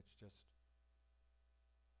 It's just,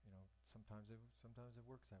 you know, sometimes it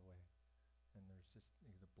works that way, and there's just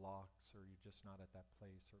either blocks or you're just not at that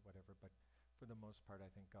place or whatever. But for the most part, I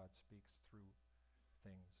think God speaks through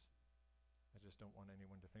things. I just don't want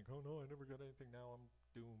anyone to think, oh no, I never got anything. Now I'm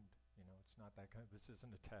doomed. You know, it's not that kind. This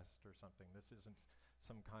isn't a test or something. This isn't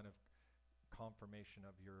some kind of confirmation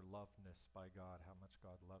of your loveness by God, how much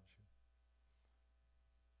God loves you.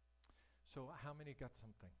 So how many got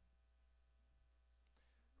something?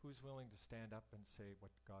 Who's willing to stand up and say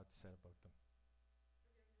what God said about them?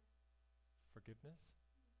 Forgiveness?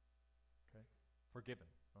 Okay.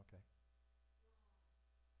 Forgiven. Okay.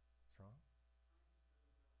 Strong?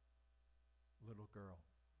 Little girl.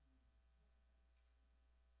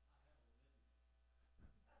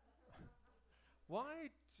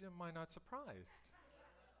 Why am I not surprised?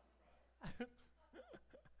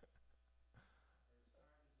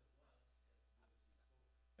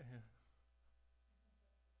 Yeah.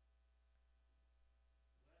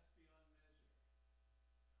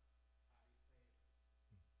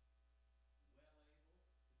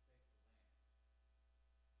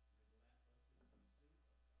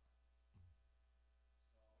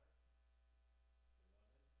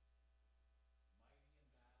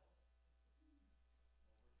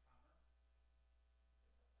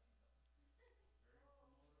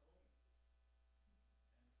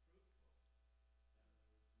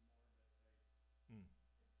 Mm.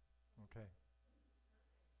 Okay.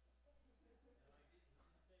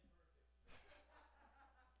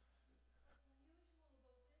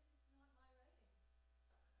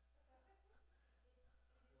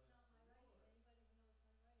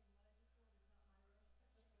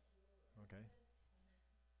 Okay.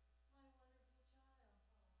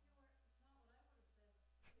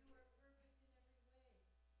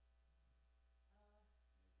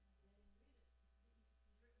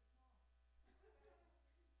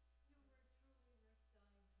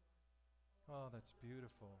 Oh, that's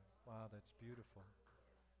beautiful. Wow, that's beautiful.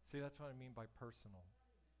 See, that's what I mean by personal.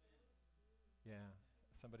 Yeah.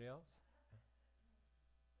 Somebody else?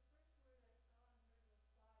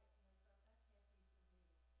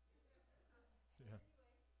 Yeah.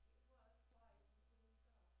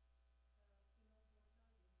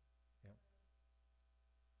 Yeah.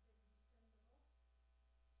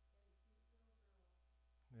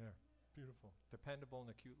 Yeah. Beautiful. Dependable and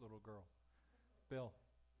a cute little girl. Bill.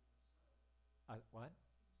 What?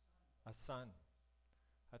 A son.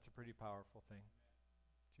 That's a pretty powerful thing.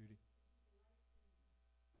 Judy.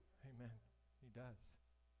 Amen. He does.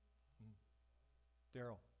 Mm.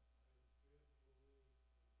 Daryl.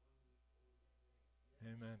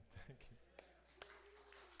 Amen. Thank you.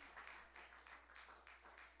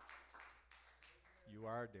 You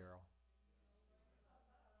are Daryl.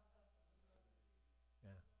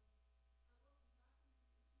 Yeah.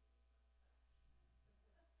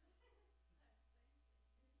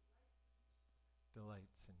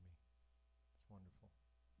 Delights in me. It's wonderful.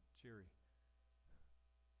 Jerry.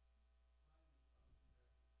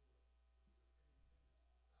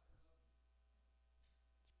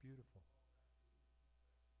 It's beautiful.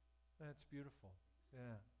 That's beautiful.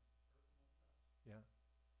 Yeah. Yeah.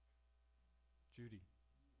 Judy.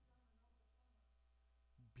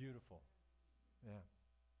 Beautiful. Yeah.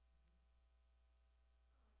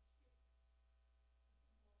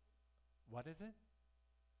 What is it?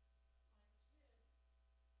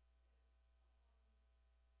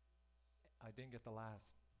 I didn't get the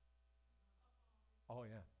last. Oh,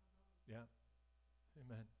 yeah. Yeah.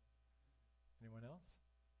 Amen. Anyone else?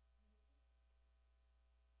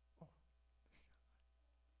 Oh.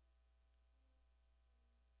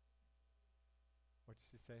 What did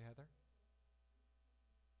she say, Heather?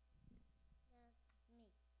 That's me.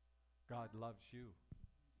 God loves you.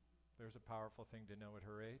 There's a powerful thing to know at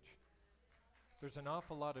her age. There's an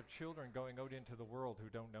awful lot of children going out into the world who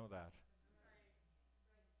don't know that.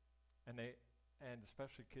 And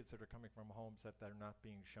especially kids that are coming from homes that they're not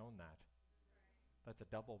being shown that. That's a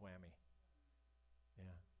double whammy.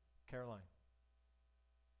 Yeah. Caroline.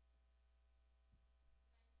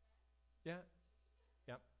 Yeah.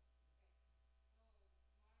 Yep.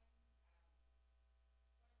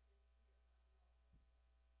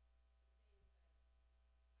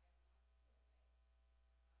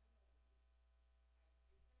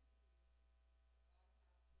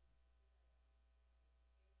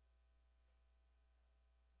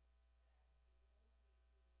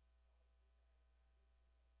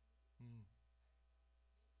 Mm.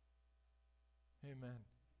 Amen.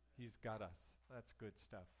 He's got us. That's good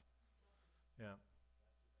stuff. Yeah.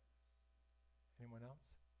 Anyone else?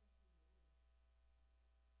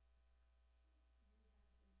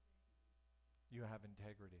 You have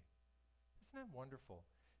integrity. Isn't that wonderful?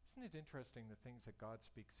 Isn't it interesting the things that God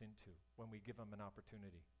speaks into when we give him an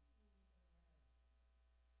opportunity?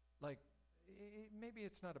 Like, maybe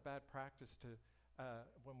it's not a bad practice to,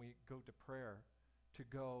 when we go to prayer, to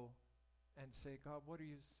go and say, God, what are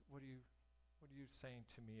you saying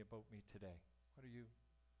to me about me today? What are you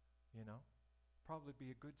know? Probably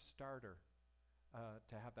be a good starter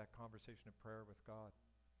to have that conversation of prayer with God.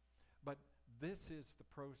 But this is the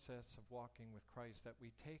process of walking with Christ, that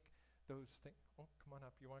we take those things. Oh, come on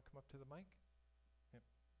up. You want to come up to the mic? Yep.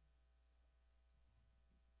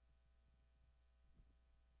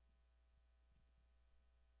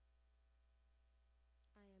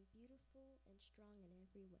 I am beautiful and strong in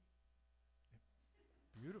every way.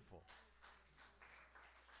 Beautiful.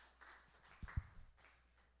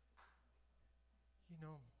 You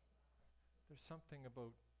know, there's something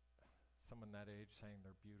about someone that age saying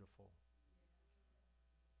they're beautiful.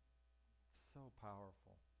 So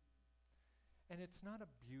powerful. And it's not a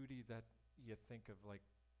beauty that you think of like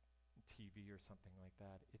TV or something like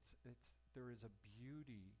that. There is a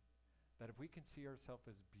beauty that if we can see ourselves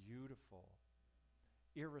as beautiful,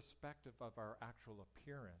 irrespective of our actual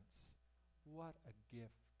appearance, what a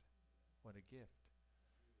gift. What a gift.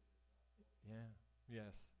 Yeah,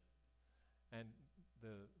 yes. And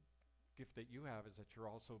the gift that you have is that you're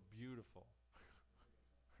also beautiful.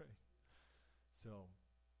 Right? So,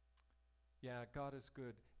 yeah, God is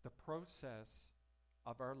good. The process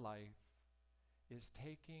of our life is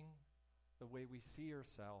taking the way we see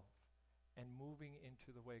ourselves and moving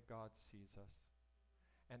into the way God sees us.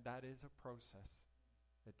 And that is a process.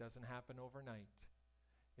 It doesn't happen overnight.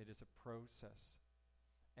 It is a process.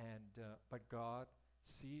 And but God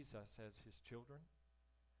sees us as his children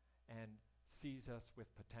and sees us with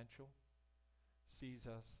potential, sees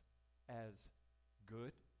us as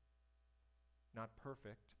good, not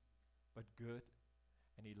perfect, but good.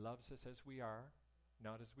 And he loves us as we are,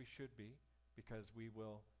 not as we should be, because we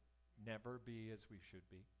will never be as we should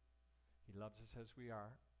be. He loves us as we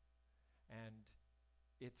are. And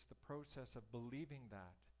it's the process of believing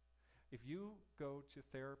that. If you go to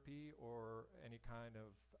therapy or any kind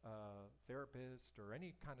of therapist or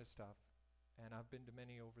any kind of stuff, and I've been to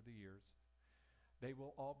many over the years, they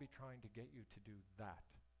will all be trying to get you to do that.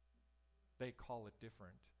 They call it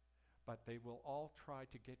different, but they will all try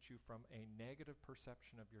to get you from a negative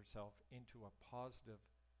perception of yourself into a positive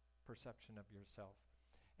perception of yourself.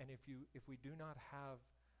 And if we do not have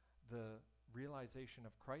the realization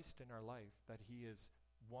of Christ in our life, that he is,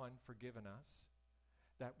 one, forgiven us,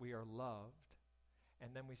 that we are loved,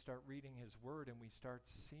 and then we start reading his word and we start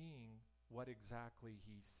seeing what exactly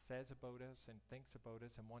he says about us and thinks about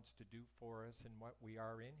us and wants to do for us and what we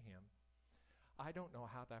are in him. I don't know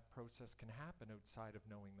how that process can happen outside of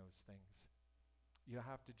knowing those things. You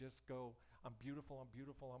have to just go, I'm beautiful, I'm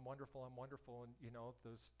beautiful, I'm wonderful, and you know,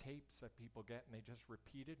 those tapes that people get and they just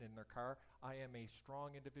repeat it in their car. I am a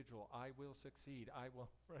strong individual. I will succeed. I will,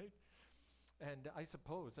 right? And I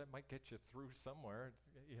suppose that might get you through somewhere,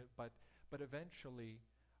 but eventually,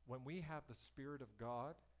 when we have the Spirit of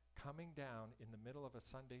God coming down in the middle of a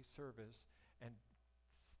Sunday service and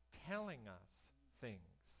telling us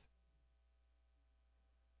things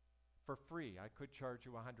for free, I could charge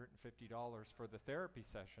you $150 for the therapy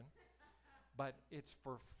session, but it's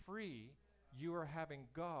for free. You are having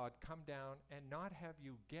God come down and not have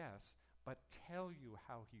you guess, but tell you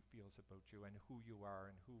how he feels about you and who you are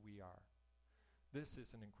and who we are. This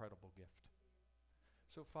is an incredible gift.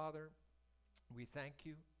 So, Father, we thank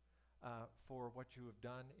you for what you have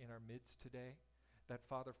done in our midst today. That,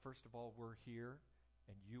 Father, first of all, we're here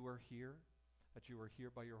and you are here, that you are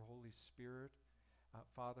here by your Holy Spirit.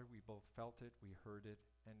 Father, we both felt it, we heard it,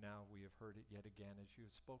 and now we have heard it yet again as you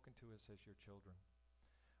have spoken to us as your children.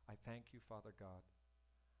 I thank you, Father God,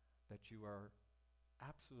 that you are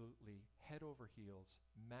absolutely head over heels,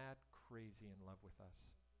 mad crazy in love with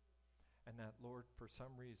us. And that, Lord, for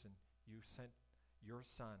some reason, you sent your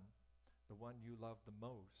Son, the one you love the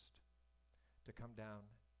most, to come down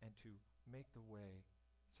and to make the way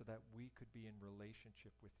so that we could be in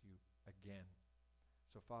relationship with you again.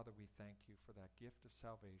 So, Father, we thank you for that gift of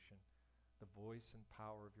salvation, the voice and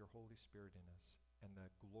power of your Holy Spirit in us, and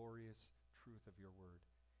the glorious truth of your word.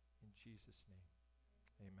 In Jesus' name,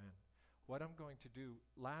 amen. What I'm going to do,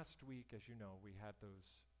 last week, as you know, we had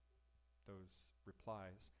those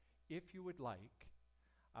replies. If you would like,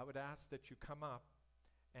 I would ask that you come up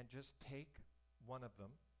and just take one of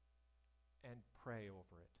them and pray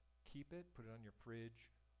over it. Keep it, put it on your fridge,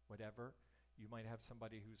 whatever. You might have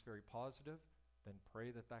somebody who's very positive, then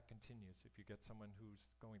pray that that continues. If you get someone who's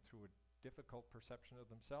going through a difficult perception of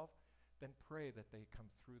themselves, then pray that they come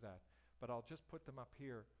through that. But I'll just put them up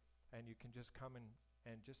here, and you can just come and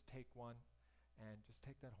just take one, and just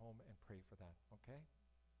take that home and pray for that, okay?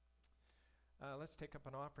 Let's take up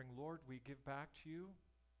an offering. Lord, we give back to you.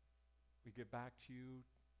 We give back to you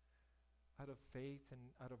out of faith and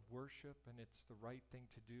out of worship, and it's the right thing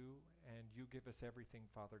to do, and you give us everything,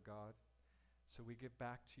 Father God. So we give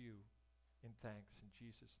back to you in thanks in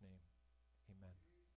Jesus' name. Amen.